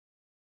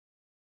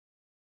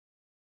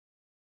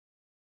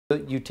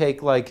You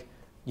take like,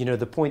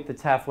 the point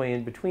that's halfway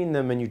in between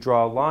them and you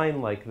draw a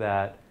line like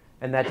that,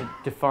 and that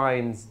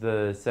defines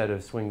the set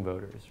of swing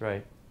voters,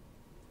 right?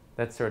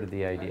 That's sort of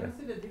the idea. I don't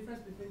see the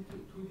difference between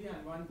 2D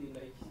and 1D.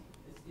 Like,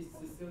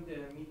 it's still the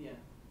median.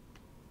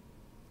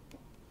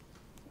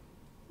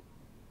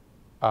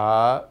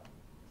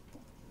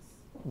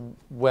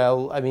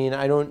 Well, I mean,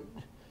 I don't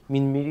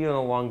mean median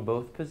along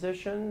both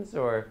positions,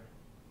 or?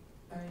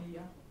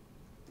 Yeah.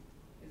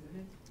 Isn't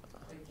it?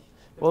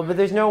 Like, Well, but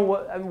there's no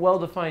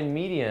well-defined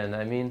median.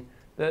 I mean,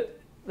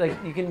 like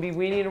you can be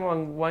weaning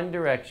along one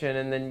direction,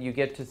 and then you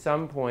get to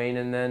some point,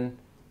 and then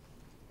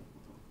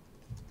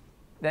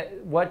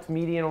what's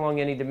median along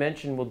any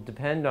dimension will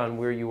depend on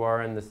where you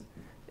are in this.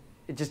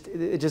 It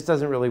just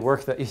doesn't really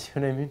work that. You see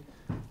what I mean?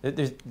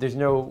 There's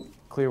no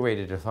clear way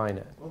to define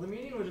it. Well, the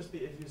median would just be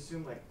if you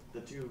assume like the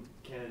two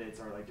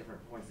candidates are like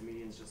different points. The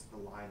median is just the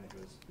line that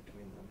goes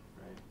between them,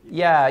 right?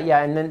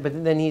 Yeah,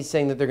 but then he's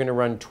saying that they're going to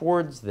run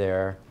towards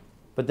there,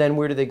 but then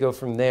where do they go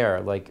from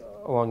there? Like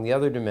along the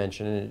other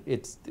dimension, and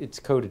it's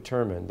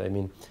co-determined. I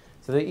mean,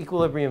 so the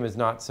equilibrium is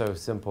not so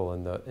simple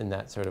in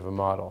that sort of a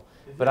model.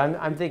 But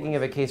I'm thinking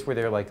of a case where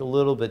they're like a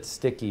little bit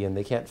sticky and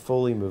they can't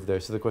fully move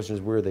there. So the question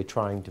is, where are they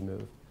trying to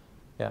move?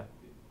 Yeah.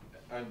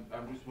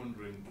 I'm just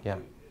wondering. Yeah.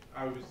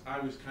 I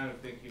was kind of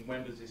thinking,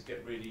 when does this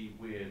get really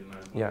weird? And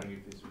I'm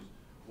wondering if this was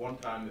one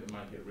time that it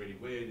might get really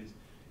weird is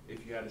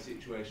if you had a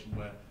situation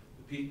where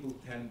the people who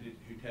tended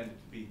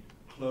to be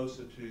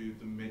closer to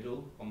the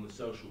middle on the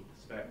social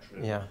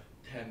spectrum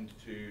tend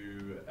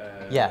to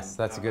yes,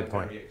 that's a good have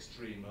point. Very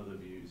extreme other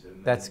views.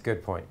 And that's a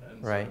good point,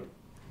 right?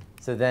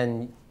 So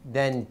then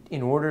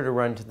in order to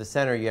run to the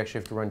center, you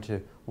actually have to run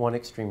to one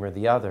extreme or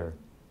the other.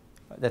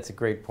 That's a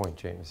great point,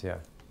 James. Yeah.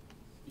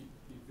 Is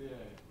there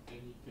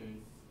any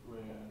case where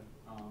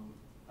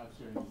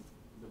actually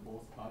the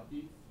both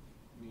parties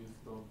need to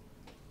stop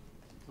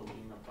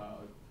talking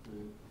about the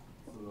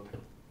sort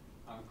of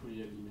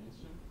unclear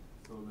dimension,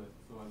 so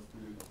as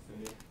to say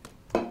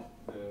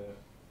the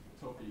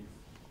topics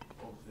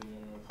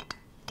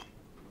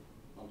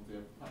of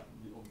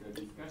their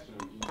discussion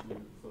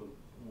into sort of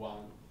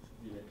one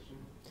direction?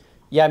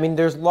 Yeah, I mean,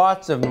 there's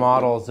lots of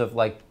models of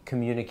like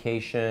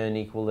communication,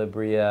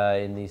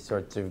 equilibria in these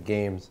sorts of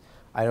games.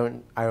 I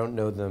don't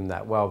know them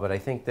that well, but I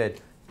think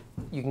that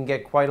you can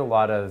get quite a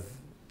lot of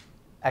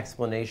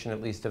explanation,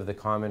 at least of the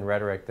common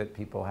rhetoric that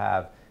people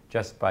have,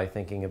 just by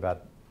thinking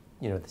about,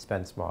 the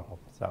Spence model.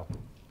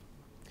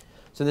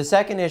 So the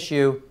second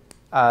issue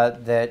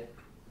that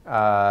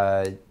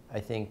I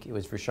think it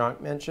was Vershank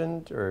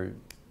mentioned, or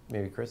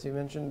maybe Chrissy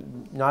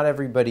mentioned, not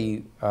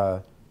everybody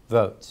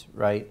votes,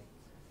 right?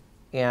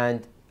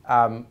 And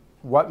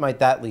what might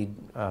that lead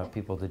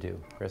people to do,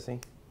 Chrissy?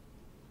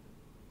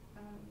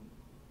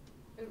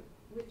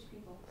 Which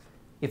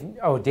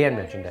people? Dan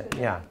mentioned it.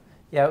 Yeah.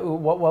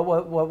 What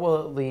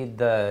will it lead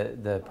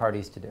the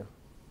parties to do?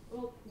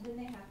 Well, then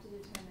they have to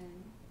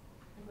determine,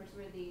 of course,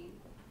 where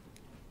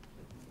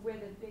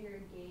the bigger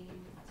gain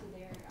to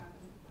their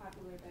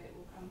popular vote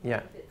will come from.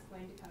 Yeah. If it's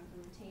going to come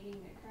from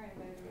retaining their current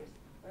voters,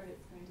 or if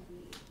it's going to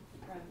be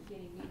from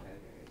getting new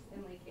voters.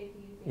 And like, if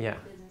you think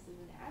of businesses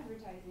and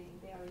advertising,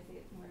 they always say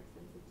it's more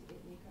expensive to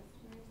get new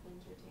customers than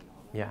to retain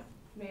all of them. Yeah.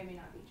 May or may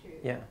not be true.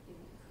 Yeah.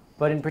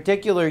 But in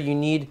particular, you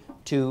need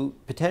to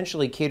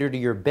potentially cater to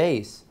your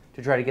base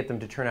to try to get them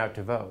to turn out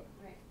to vote,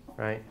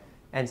 right?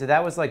 And so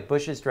that was like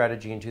Bush's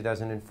strategy in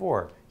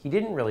 2004. He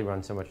didn't really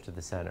run so much to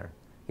the center.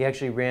 He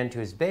actually ran to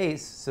his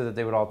base so that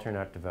they would all turn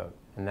out to vote,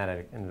 and that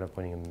ended up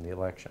winning him the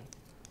election,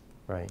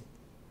 right?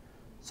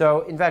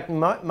 So in fact,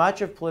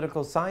 much of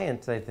political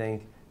science, I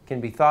think, can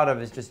be thought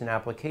of as just an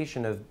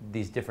application of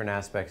these different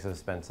aspects of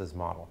Spence's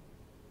model.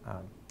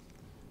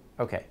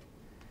 Okay.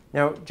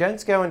 Now,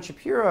 Jensko and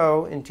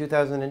Shapiro in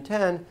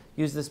 2010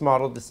 used this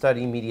model to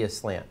study media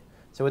slant.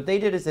 So what they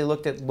did is they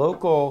looked at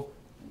local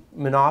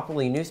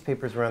monopoly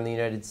newspapers around the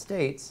United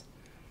States,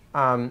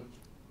 and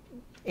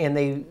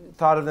they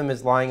thought of them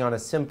as lying on a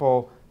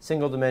simple,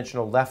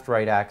 single-dimensional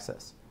left-right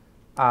axis,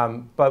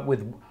 but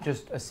with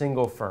just a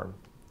single firm.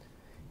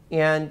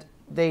 And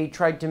they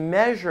tried to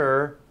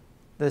measure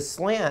the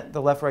slant,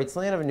 the left-right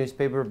slant of a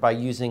newspaper by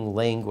using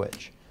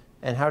language.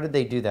 And how did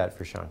they do that,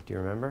 Vershank? Do you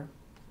remember?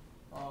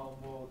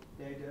 Well,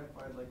 they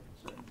identified like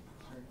certain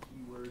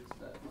keywords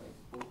that like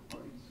both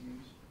parties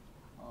use.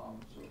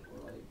 So for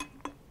like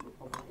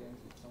Republicans,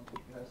 it's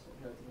something that has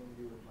something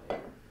to do with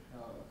like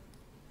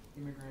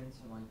immigrants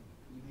and like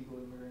illegal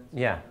immigrants.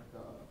 Yeah.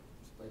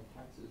 Like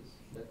taxes.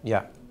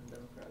 Yeah. And the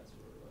Democrats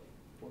were like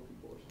poor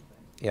people or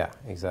something. Yeah,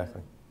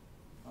 exactly.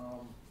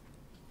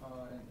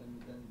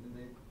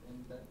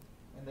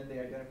 And then they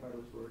identify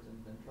those words and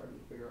then try to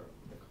figure out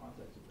the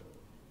context of the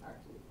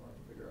actual firm,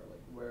 figure out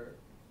like where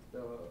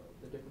the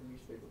different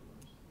newspaper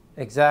firms.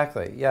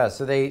 Exactly. Yeah.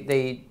 So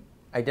they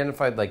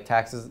identified like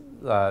taxes,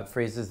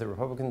 phrases that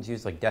Republicans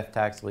use, like death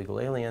tax, illegal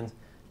aliens.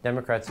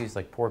 Democrats use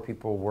like poor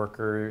people,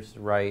 workers'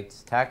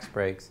 rights, tax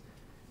breaks,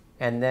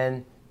 and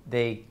then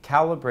they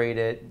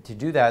calibrated to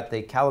do that.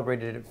 They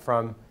calibrated it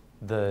from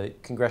the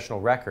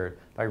congressional record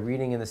by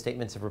reading in the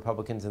statements of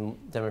Republicans and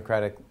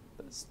Democratic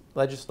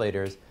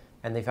legislators,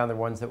 and they found the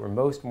ones that were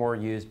more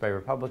used by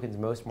Republicans,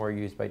 more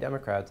used by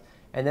Democrats.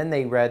 And then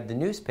they read the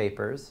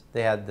newspapers.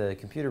 They had the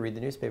computer read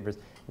the newspapers,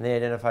 and they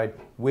identified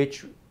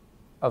which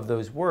of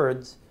those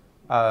words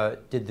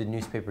did the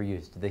newspaper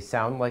use. Did they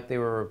sound like they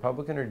were a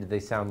Republican, or did they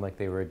sound like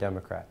they were a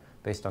Democrat,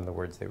 based on the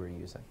words they were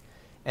using?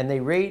 And they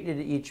rated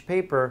each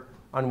paper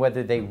on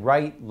whether they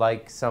write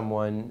like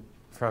someone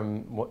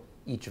from what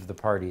each of the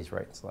parties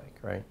writes like,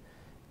 right?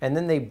 And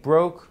then they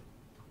broke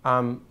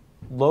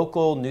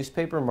local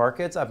newspaper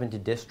markets up into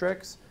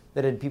districts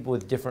that had people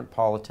with different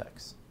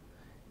politics.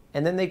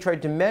 And then they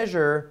tried to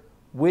measure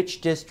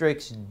which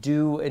districts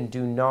do and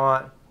do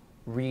not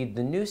read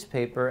the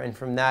newspaper, and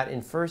from that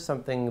infer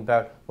something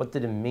about what the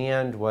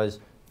demand was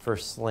for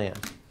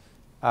slant.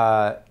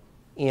 Did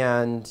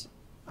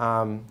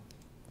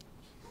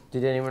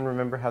anyone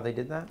remember how they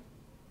did that?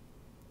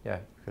 Yeah,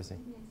 Chrissy.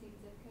 Didn't they take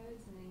zip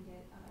codes and then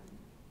get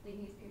like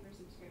newspaper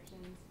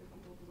subscriptions for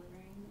people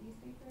delivering the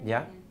newspaper?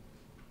 Yeah.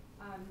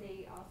 And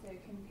they also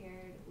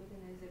compared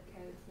within those zip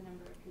codes the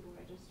number of people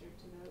registered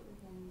to vote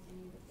within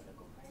any of the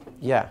political parties.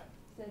 Yeah.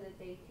 So that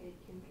they could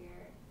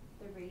compare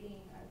the rating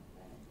of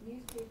the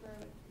newspaper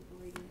with people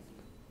reading the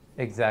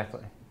newspaper.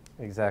 Exactly.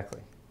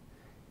 Exactly.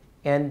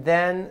 And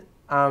then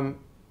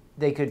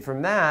they could,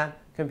 from that,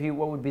 compute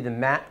what would be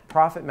the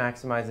profit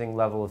maximizing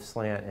level of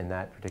slant in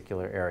that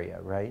particular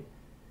area, right?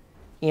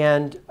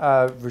 And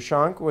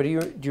Vishank, do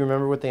you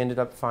remember what they ended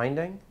up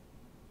finding?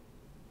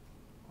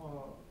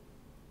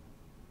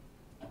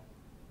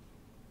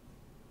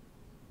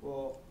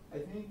 Well, I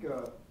think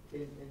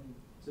in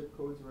zip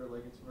codes where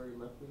like it's very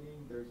left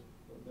leaning, there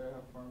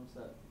have firms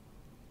that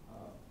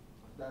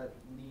that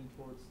lean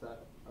towards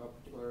that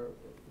particular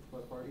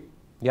party.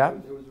 Yeah.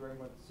 It was very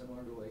much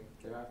similar to like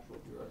their actual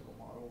theoretical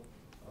model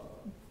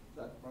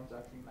that firms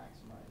actually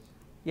maximize.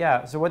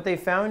 Yeah. So what they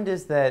found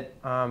is that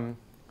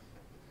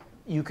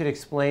you could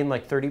explain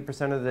like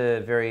 30% of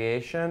the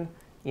variation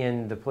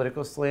in the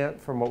political slant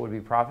from what would be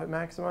profit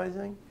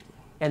maximizing,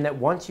 and that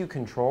once you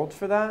controlled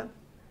for that,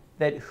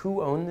 that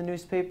who owned the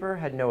newspaper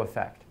had no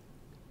effect.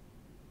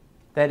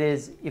 That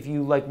is, if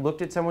you like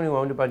looked at someone who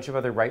owned a bunch of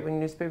other right-wing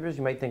newspapers,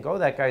 you might think, oh,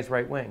 that guy's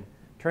right-wing.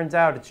 Turns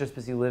out it's just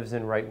because he lives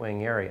in a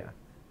right-wing area,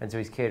 and so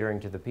he's catering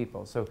to the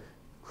people. So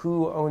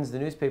who owns the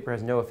newspaper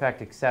has no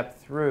effect except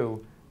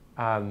through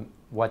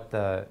what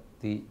the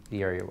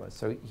area was.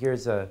 So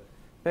here's a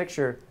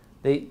picture.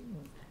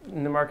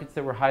 In the markets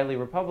that were highly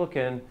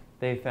Republican,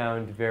 they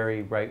found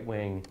very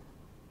right-wing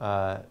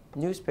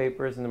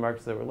newspapers. In the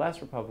markets that were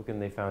less Republican,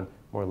 they found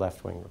more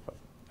left-wing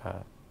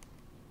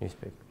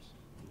newspapers.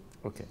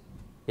 Okay.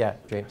 Yeah,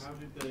 James. How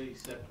did they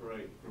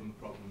separate from the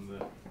problem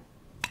that?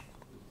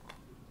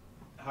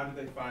 How did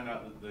they find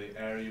out that the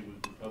area was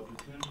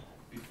Republican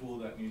before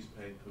that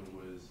newspaper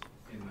was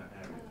in that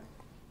area?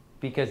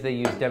 Because they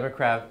used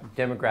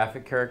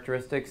demographic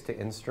characteristics to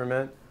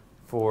instrument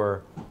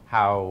for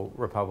how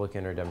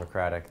Republican or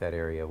Democratic that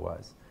area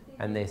was.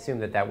 And they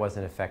assumed that that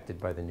wasn't affected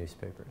by the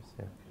newspapers.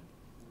 Yeah.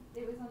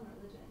 It was on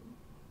religion.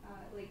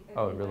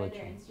 Oh, one of religion.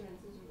 their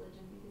instruments was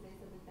religion, because they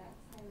said that that's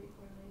highly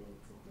correlated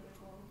to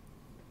political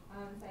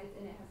sides,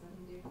 and it has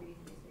nothing to do with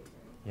reading the newspaper.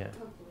 Yeah.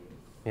 Hopefully.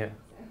 Yeah.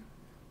 So.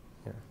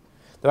 Yeah.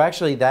 Though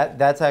actually,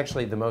 that's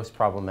actually the most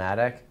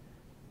problematic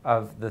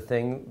of the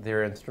thing,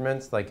 their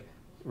instruments. Like,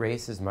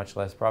 race is much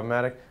less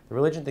problematic. The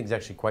religion thing is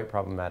actually quite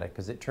problematic,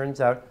 because it turns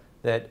out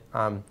that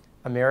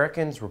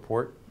Americans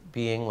report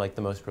being like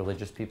the most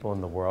religious people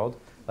in the world.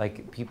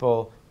 Like,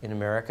 people in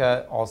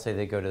America all say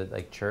they go to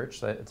like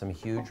church at some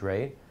huge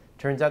rate.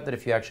 Turns out that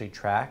if you actually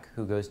track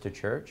who goes to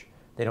church,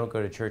 they don't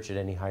go to church at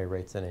any higher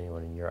rates than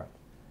anyone in Europe.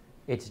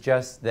 It's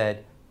just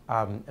that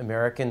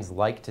Americans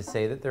like to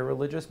say that they're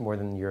religious more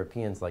than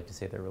Europeans like to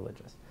say they're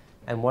religious.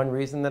 And one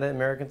reason that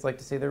Americans like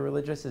to say they're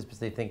religious is because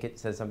they think it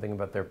says something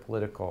about their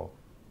political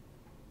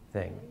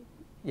thing.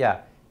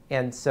 Yeah.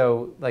 And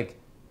so, like,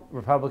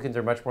 Republicans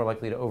are much more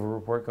likely to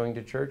overreport going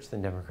to church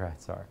than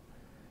Democrats are.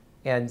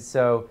 And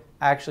so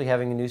actually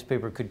having a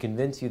newspaper could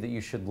convince you that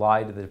you should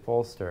lie to the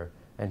pollster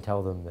and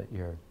tell them that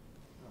you're...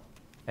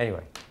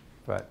 Anyway,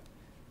 but,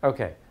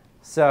 okay.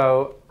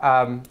 So,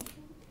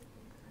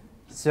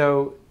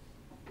 so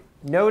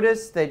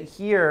notice that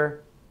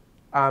here,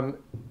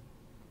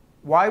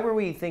 why were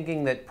we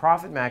thinking that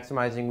profit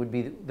maximizing would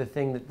be the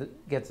thing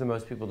that gets the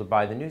most people to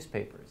buy the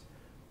newspapers?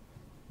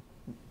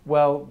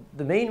 Well,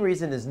 the main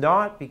reason is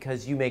not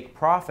because you make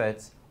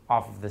profits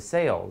off of the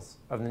sales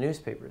of the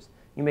newspapers.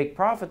 You make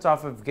profits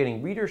off of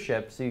getting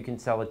readership so you can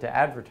sell it to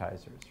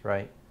advertisers,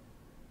 right?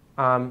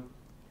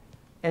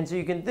 And so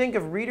you can think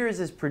of readers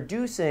as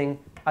producing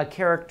a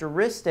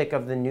characteristic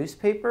of the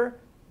newspaper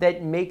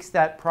that makes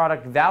that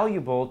product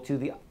valuable to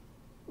the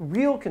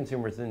real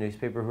consumers of the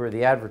newspaper, who are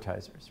the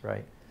advertisers,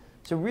 right?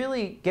 So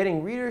really,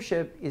 getting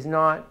readership is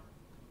not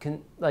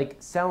like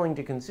selling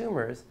to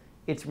consumers.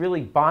 It's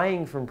really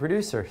buying from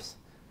producers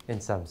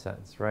in some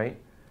sense, right?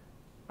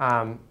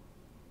 And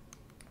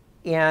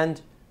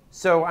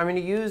so I'm going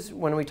to use,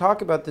 when we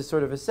talk about this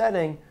sort of a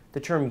setting,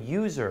 the term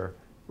user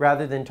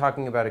rather than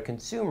talking about a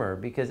consumer,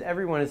 because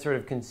everyone is sort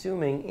of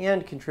consuming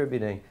and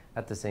contributing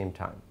at the same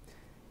time.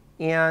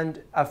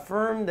 And a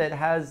firm that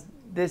has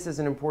this as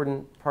an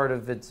important part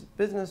of its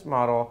business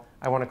model,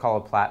 I want to call a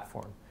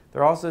platform.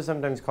 They're also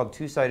sometimes called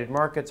two-sided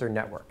markets or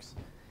networks.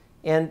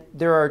 And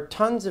there are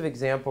tons of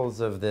examples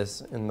of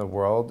this in the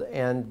world,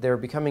 and they're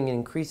becoming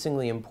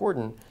increasingly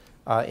important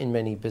in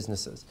many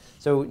businesses.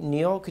 So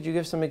Neil, could you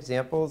give some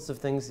examples of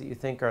things that you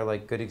think are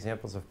like good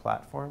examples of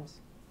platforms?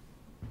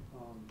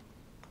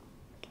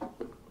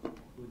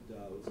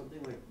 Would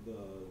something like the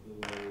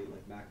way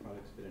like Mac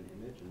products fit an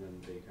image, and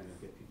then they kind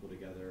of get people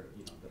together,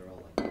 you know, that are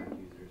all like Mac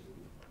users,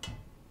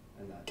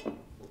 and that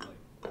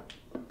like.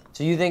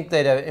 So you think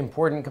that an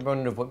important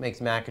component of what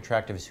makes Mac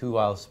attractive is who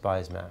else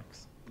buys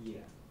Macs? Yeah.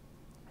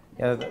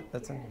 Yeah,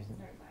 that's interesting.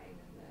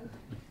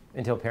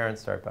 Until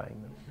parents start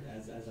buying them.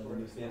 As the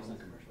new Samsung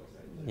commercials,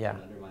 right? Yeah.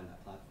 Undermine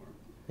that platform.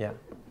 Yeah.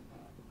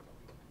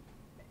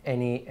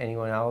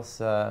 Anyone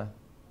else? Yeah,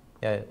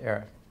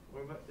 Eric.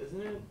 Wait, but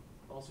isn't it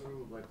also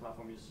like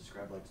platform you just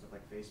described like stuff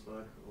like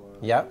Facebook or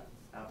Yep.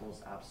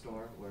 Apple's App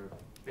Store, where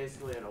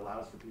basically it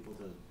allows for people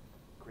to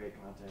create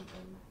content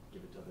and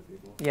give it to other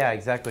people? Yeah,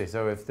 exactly.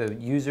 So if the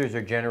users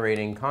are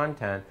generating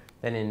content,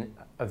 then in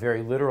a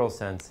very literal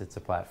sense, it's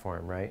a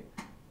platform, right?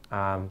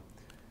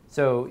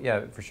 So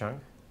yeah, for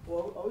Sean.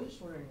 Well, I was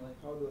just wondering, like,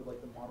 how the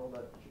model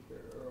that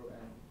Shapiro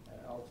and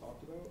Al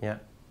talked about, Yeah.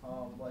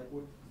 like,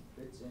 would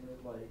fits in with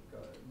like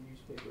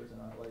newspapers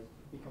and like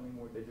becoming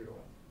more digital.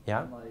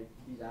 Yeah. And like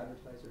these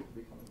advertisers are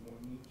becoming more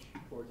niche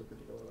towards a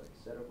particular like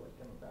set of like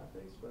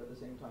demographics, but at the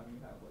same time you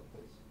have like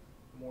this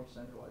more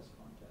centralized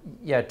content.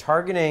 Yeah,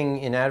 targeting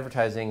in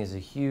advertising is a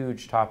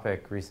huge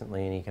topic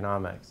recently in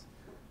economics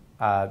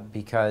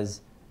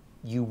because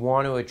you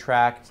want to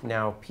attract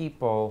now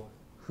people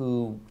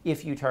who,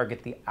 if you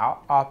target the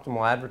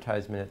optimal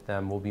advertisement at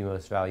them, will be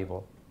most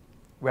valuable,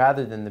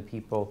 rather than the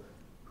people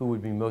who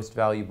would be most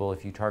valuable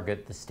if you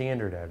target the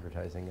standard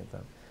advertising at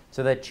them.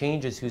 So that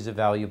changes who's a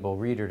valuable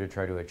reader to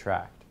try to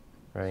attract,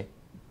 right?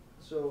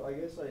 So I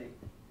guess like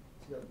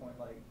to that point,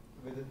 like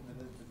within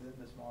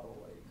this model,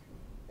 like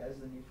as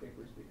the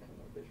newspapers become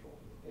more digital,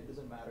 it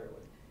doesn't matter,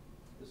 like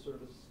the sort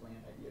of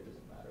slant idea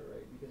doesn't matter,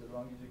 right? Because as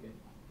long as you can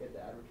get the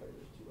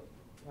advertisers to like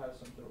have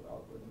some sort of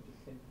algorithm to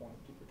pinpoint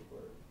to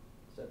particular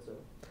sets of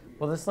readers.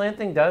 Well, the slant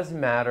thing does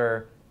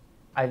matter,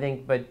 I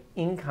think, but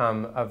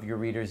income of your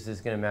readers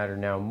is going to matter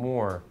now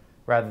more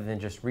rather than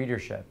just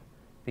readership.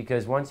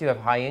 Because once you have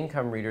high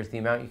income readers, the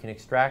amount you can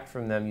extract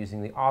from them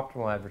using the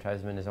optimal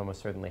advertisement is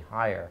almost certainly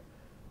higher.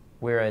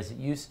 Whereas it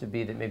used to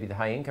be that maybe the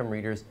high income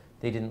readers,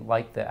 they didn't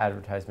like the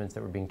advertisements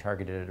that were being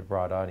targeted at a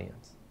broad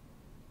audience,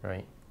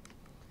 right?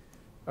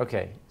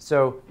 Okay,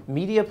 so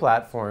media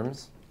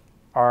platforms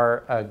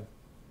are a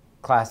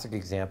classic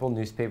example.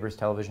 Newspapers,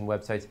 television,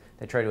 websites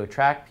that try to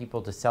attract people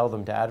to sell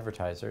them to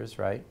advertisers,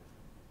 right?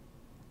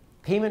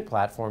 Payment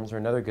platforms are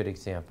another good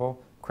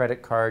example.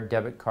 Credit card,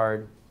 debit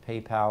card,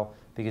 PayPal,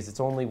 because it's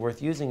only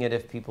worth using it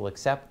if people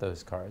accept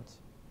those cards,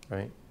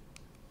 right?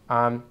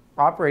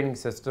 Operating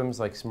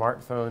systems like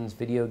smartphones,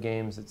 video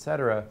games,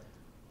 etc.,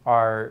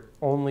 are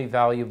only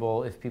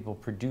valuable if people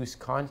produce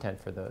content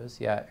for those.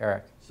 Yeah,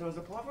 Eric. So is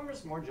a platform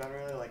just more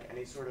generally like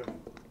any sort of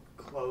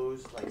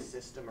closed like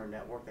system or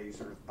network that you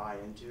sort of buy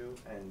into,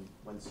 and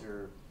once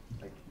you're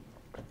like?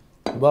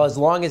 Well, as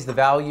long as the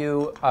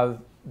value of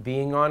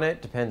being on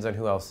it depends on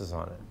who else is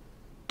on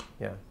it.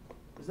 Yeah.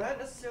 Is that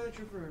necessarily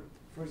true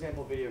for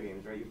example, video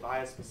games, right? You buy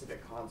a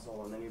specific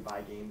console and then you buy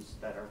games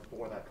that are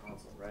for that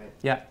console, right?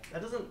 Yeah.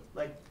 That doesn't,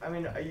 like, I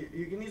mean,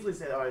 you can easily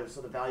say, oh,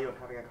 so the value of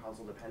having a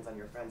console depends on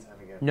your friends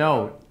having it.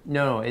 No.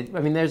 I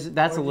mean,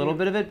 that's a little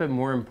bit of it, but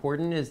more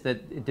important is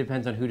that it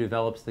depends on who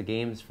develops the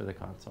games for the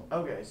console.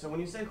 Okay, so when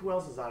you say who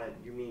else is on it,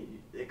 you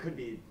mean it could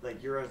be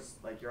like you're on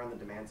the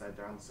demand side,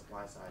 they're on the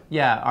supply side.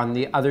 Yeah, on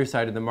the other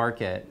side of the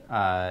market.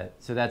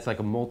 So that's like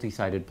a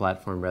multi-sided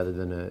platform rather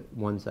than a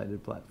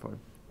one-sided platform.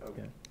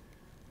 Okay. Yeah.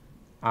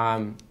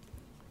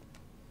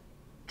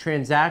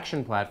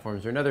 Transaction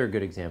platforms are another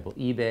good example.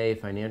 eBay,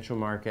 financial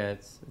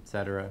markets,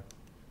 etc.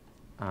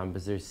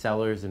 Because there's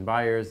sellers and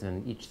buyers,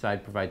 and each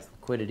side provides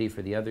liquidity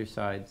for the other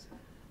sides.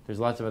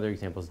 There's lots of other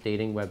examples: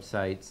 dating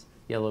websites,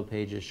 yellow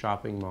pages,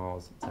 shopping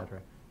malls,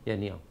 etc. Yeah,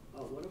 Neil.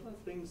 What about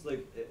things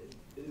like?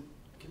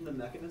 Can the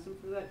mechanism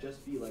for that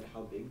just be like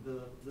how big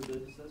the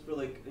business is? For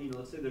like, you know,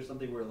 let's say there's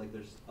something where like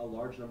there's a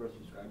large number of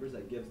subscribers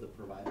that gives the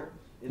provider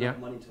enough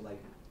money to like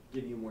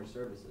give you more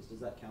services. Does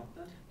that count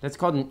then? That's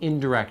called an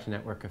indirect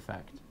network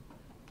effect.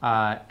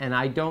 And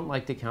I don't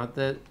like to count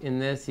that in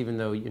this, even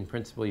though in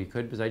principle you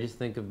could, because I just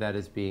think of that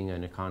as being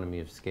an economy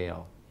of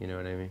scale. You know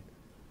what I mean?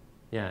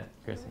 Yeah,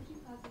 Chrissy. Would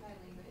you classify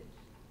language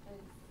as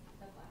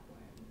a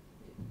platform?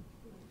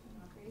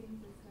 An operating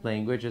system?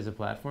 Language as a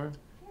platform?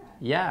 Yeah.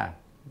 Yeah,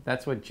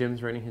 that's what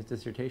Jim's writing his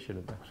dissertation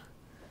about.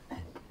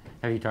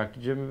 Have you talked to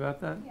Jim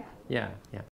about that? Yeah. Yeah, yeah.